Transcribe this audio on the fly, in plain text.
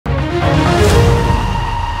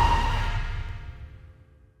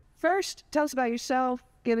first, tell us about yourself.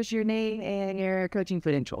 Give us your name and your coaching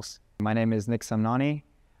credentials. My name is Nick Semnani.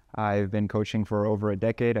 I've been coaching for over a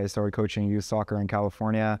decade. I started coaching youth soccer in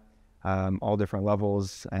California, all different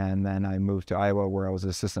levels. And then I moved to Iowa, where I was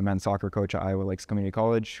assistant men's soccer coach at Iowa Lakes Community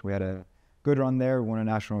College. We had a good run there, won a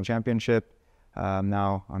national championship.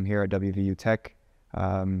 Now I'm here at WVU Tech.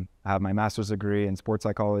 I have my master's degree in sports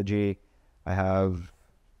psychology. I have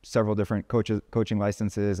several different coaching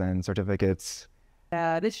licenses and certificates.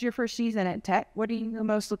 This is your first season at Tech. What are you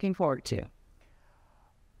most looking forward to?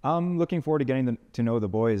 I'm looking forward to getting to know the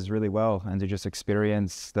boys really well and to just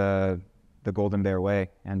experience the Golden Bear way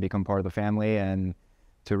and become part of the family and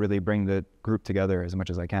to really bring the group together as much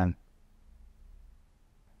as I can.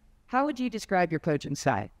 How would you describe your coaching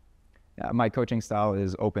style? My coaching style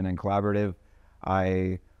is open and collaborative.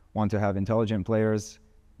 I want to have intelligent players,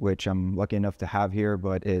 which I'm lucky enough to have here,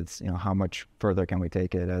 but it's, how much further can we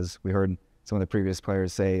take it? As we heard some of the previous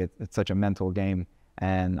players say, it's such a mental game,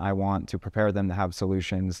 and I want to prepare them to have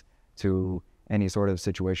solutions to any sort of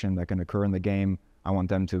situation that can occur in the game. I want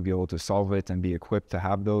them to be able to solve it and be equipped to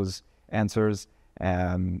have those answers.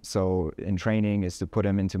 So in training is to put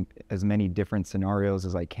them into as many different scenarios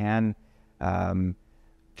as I can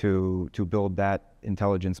to build that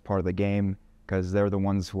intelligence part of the game, because they're the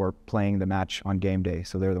ones who are playing the match on game day.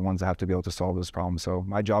 So they're the ones that have to be able to solve those problems. So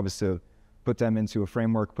my job is to put them into a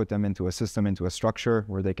framework, put them into a system, into a structure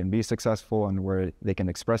where they can be successful and where they can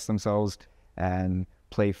express themselves and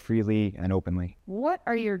play freely and openly. What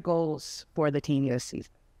are your goals for the team this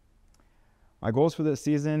season? My goals for this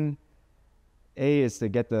season, is to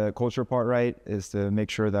get the culture part right, is to make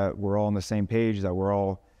sure that we're all on the same page, that we're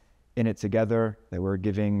all in it together, that we're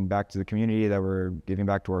giving back to the community, that we're giving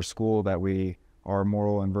back to our school, that we are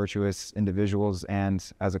moral and virtuous individuals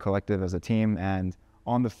and as a collective, as a team. And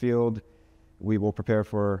on the field, we will prepare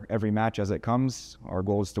for every match as it comes. Our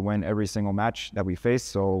goal is to win every single match that we face,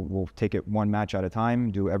 so we'll take it one match at a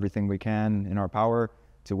time, do everything we can in our power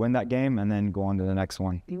to win that game, and then go on to the next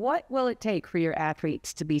one. What will it take for your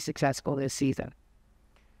athletes to be successful this season?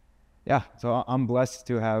 Yeah, so I'm blessed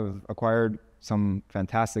to have acquired some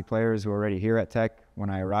fantastic players who are already here at Tech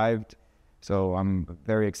when I arrived. So I'm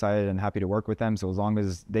very excited and happy to work with them. So as long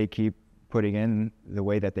as they keep putting in the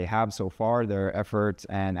way that they have so far, their effort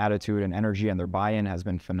and attitude and energy and their buy-in has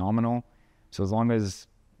been phenomenal. So as long as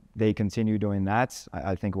they continue doing that,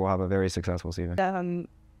 I think we'll have a very successful season.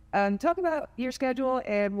 Talk about your schedule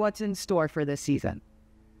and what's in store for this season.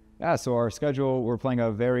 Yeah, so our schedule, we're playing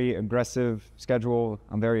a very aggressive schedule.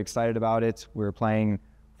 I'm very excited about it. We're playing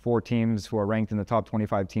 4 teams who are ranked in the top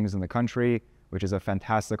 25 teams in the country, which is a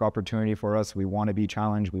fantastic opportunity for us. We want to be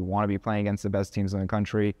challenged. We want to be playing against the best teams in the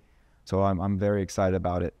country. So I'm very excited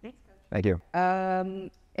about it. Thanks, Coach. Thank you.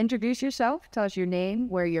 Introduce yourself. Tell us your name,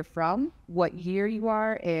 where you're from, what year you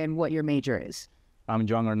are, and what your major is. I'm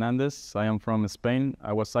Joan Hernandez. I am from Spain.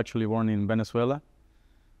 I was actually born in Venezuela.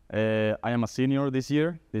 I am a senior this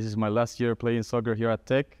year. This is my last year playing soccer here at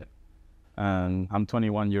Tech, and I'm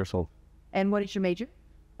 21 years old. And what is your major?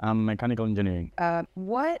 I'm mechanical engineering.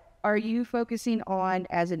 What are you focusing on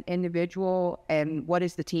as an individual, and what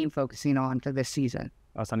is the team focusing on for this season?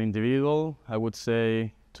 As an individual, I would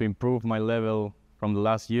say to improve my level from the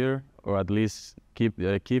last year, or at least keep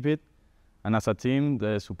it. And as a team,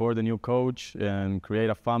 support the new coach and create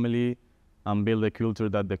a family and build the culture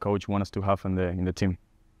that the coach wants us to have in the team.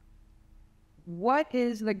 What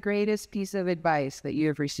is the greatest piece of advice that you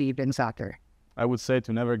have received in soccer? I would say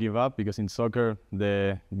to never give up, because in soccer,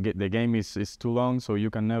 the game is too long, so you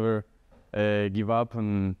can never give up,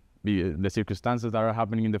 and the circumstances that are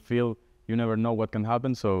happening in the field, you never know what can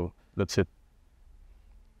happen, so that's it.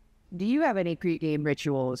 Do you have any pre-game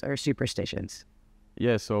rituals or superstitions?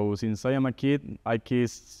 Yeah, so since I am a kid, I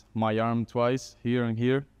kissed my arm twice, here and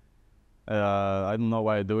here. I don't know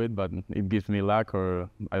why I do it, but it gives me luck or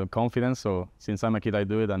confidence. So since I'm a kid, I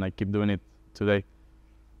do it, and I keep doing it today.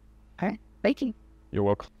 Okay, thank you. You're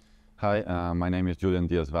welcome. Hi, my name is Julian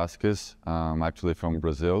Diaz Vasquez. I'm actually from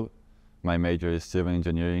Brazil. My major is civil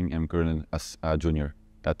engineering. I'm currently a junior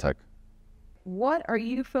at Tech. What are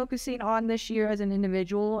you focusing on this year as an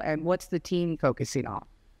individual, and what's the team focusing on?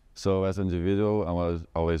 So as an individual,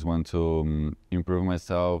 I always want to improve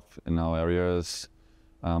myself in all areas.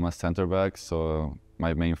 I'm a center back, so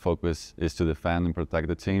my main focus is to defend and protect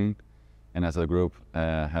the team. And as a group,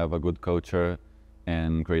 have a good culture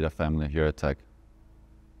and create a family here at Tech.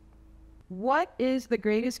 What is the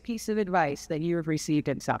greatest piece of advice that you have received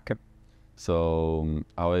in soccer? So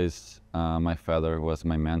always, my father was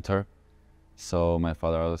my mentor. So my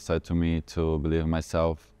father always said to me to believe in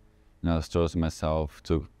myself, trust myself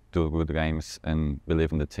to do good games and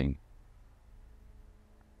believe in the team.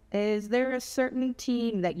 Is there a certain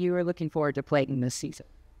team that you are looking forward to playing this season?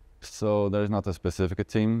 So there's not a specific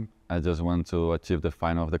team. I just want to achieve the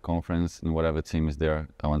final of the conference, and whatever team is there,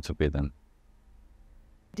 I want to beat them.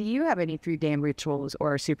 Do you have any pre-game rituals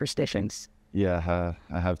or superstitions? Yeah,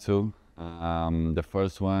 I have two. The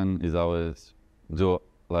first one is always do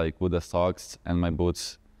like with the socks and my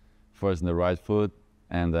boots, first in the right foot,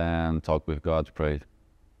 and then talk with God, pray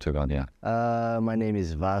to God. Yeah. My name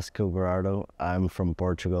is Vasco Berardo. I'm from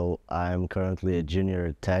Portugal. I'm currently a junior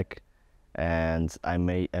at Tech, and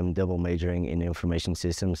I'm double majoring in information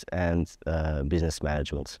systems and business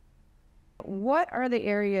management. What are the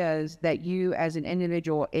areas that you as an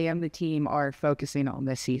individual and the team are focusing on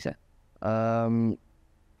this season?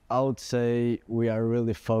 I would say we are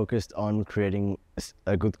really focused on creating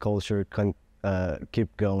a good culture,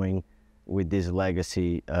 keep going with this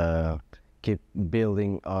legacy, keep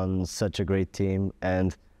building on such a great team.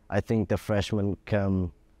 And I think the freshmen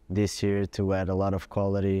come this year to add a lot of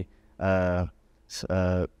quality,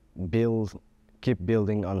 keep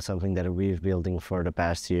building on something that we've building for the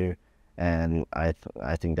past year. And I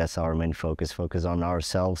think that's our main focus on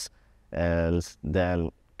ourselves, and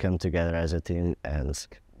then come together as a team and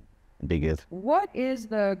be good. What is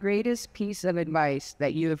the greatest piece of advice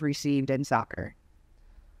that you have received in soccer?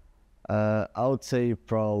 I would say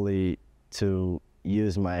probably to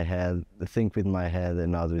use my head, think with my head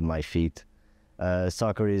and not with my feet.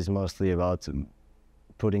 Soccer is mostly about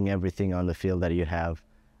putting everything on the field that you have,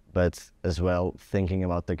 but as well thinking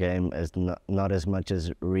about the game as not as much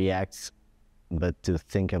as reacts, but to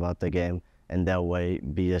think about the game, and that way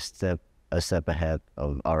be a step ahead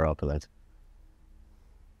of our opponent.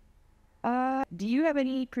 Do you have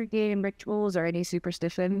any pre-game rituals or any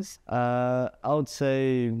superstitions? I would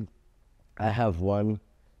say I have one.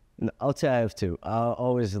 I would say I have two. I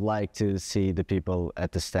always like to see the people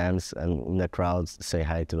at the stands and in the crowds, say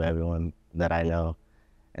hi to everyone that I know,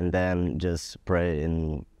 and then just pray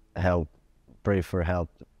and pray for help.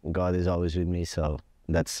 God is always with me, so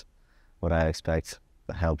that's what I expect,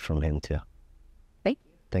 help from him too. Thank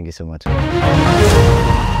you. Thank you so much.